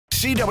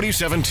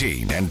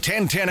CW17 and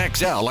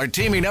 1010XL are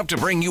teaming up to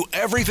bring you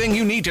everything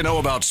you need to know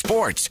about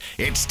sports.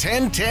 It's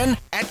 1010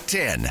 at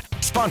 10.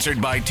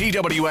 Sponsored by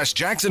TWS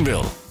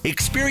Jacksonville.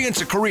 Experience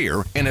a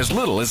career in as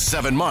little as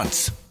 7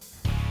 months.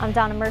 I'm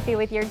Donna Murphy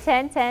with your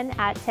 1010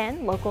 at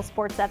 10 local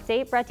sports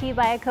update, brought to you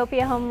by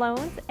Acopia Home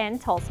Loans and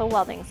Tulsa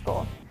Welding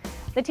School.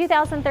 The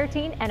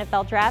 2013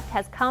 NFL Draft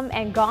has come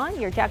and gone.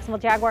 Your Jacksonville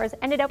Jaguars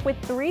ended up with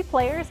 3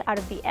 players out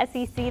of the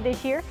SEC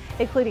this year,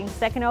 including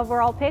second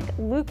overall pick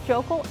Luke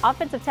Joeckel,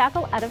 offensive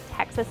tackle out of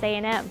Texas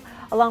A&M,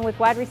 along with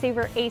wide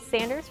receiver Ace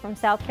Sanders from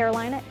South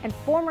Carolina and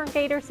former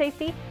Gator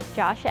safety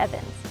Josh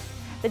Evans.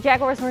 The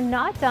Jaguars were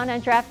not done on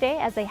draft day,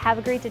 as they have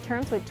agreed to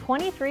terms with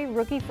 23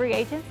 rookie free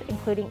agents,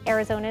 including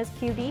Arizona's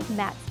QB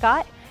Matt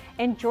Scott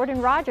and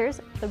Jordan Rodgers,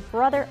 the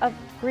brother of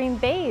Green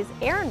Bay's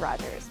Aaron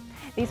Rodgers.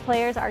 These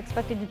players are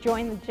expected to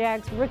join the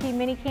Jags rookie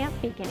minicamp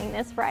beginning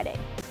this Friday.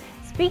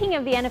 Speaking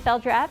of the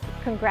NFL draft,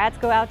 congrats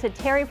go out to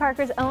Terry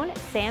Parker's own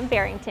Sam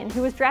Barrington,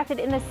 who was drafted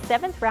in the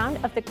 7th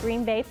round of the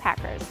Green Bay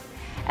Packers.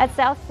 At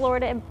South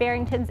Florida,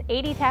 Barrington's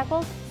 80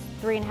 tackles,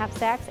 3.5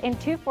 sacks, and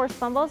 2 forced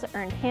fumbles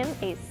earned him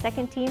a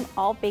second-team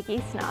All-Big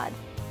East nod.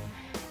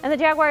 And the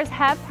Jaguars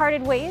have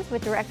parted ways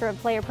with Director of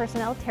Player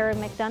Personnel Tara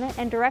McDonough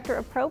and Director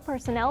of Pro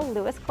Personnel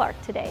Lewis Clark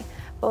today.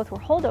 Both were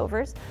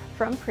holdovers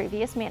from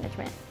previous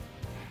management.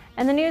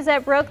 And the news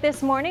that broke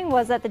this morning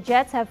was that the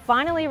Jets have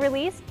finally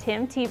released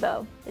Tim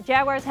Tebow. The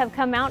Jaguars have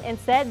come out and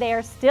said they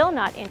are still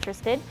not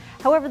interested.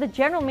 However, the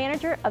general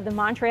manager of the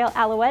Montreal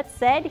Alouettes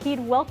said he'd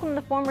welcome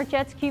the former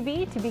Jets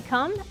QB to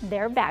become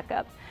their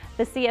backup.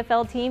 The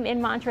CFL team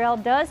in Montreal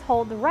does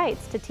hold the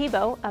rights to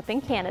Tebow up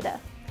in Canada.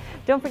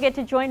 Don't forget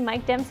to join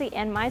Mike Dempsey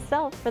and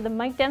myself for the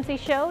Mike Dempsey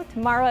Show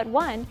tomorrow at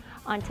 1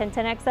 on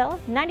 1010XL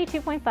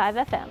 92.5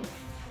 FM.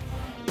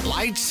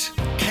 Lights,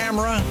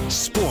 camera,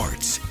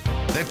 sports.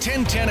 The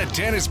 1010 at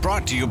 10 is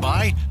brought to you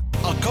by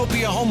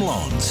Acopia Home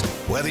Loans.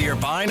 Whether you're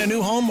buying a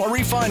new home or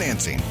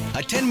refinancing,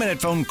 a 10-minute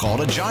phone call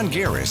to John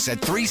Garris at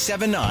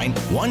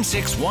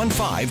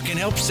 379-1615 can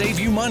help save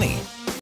you money.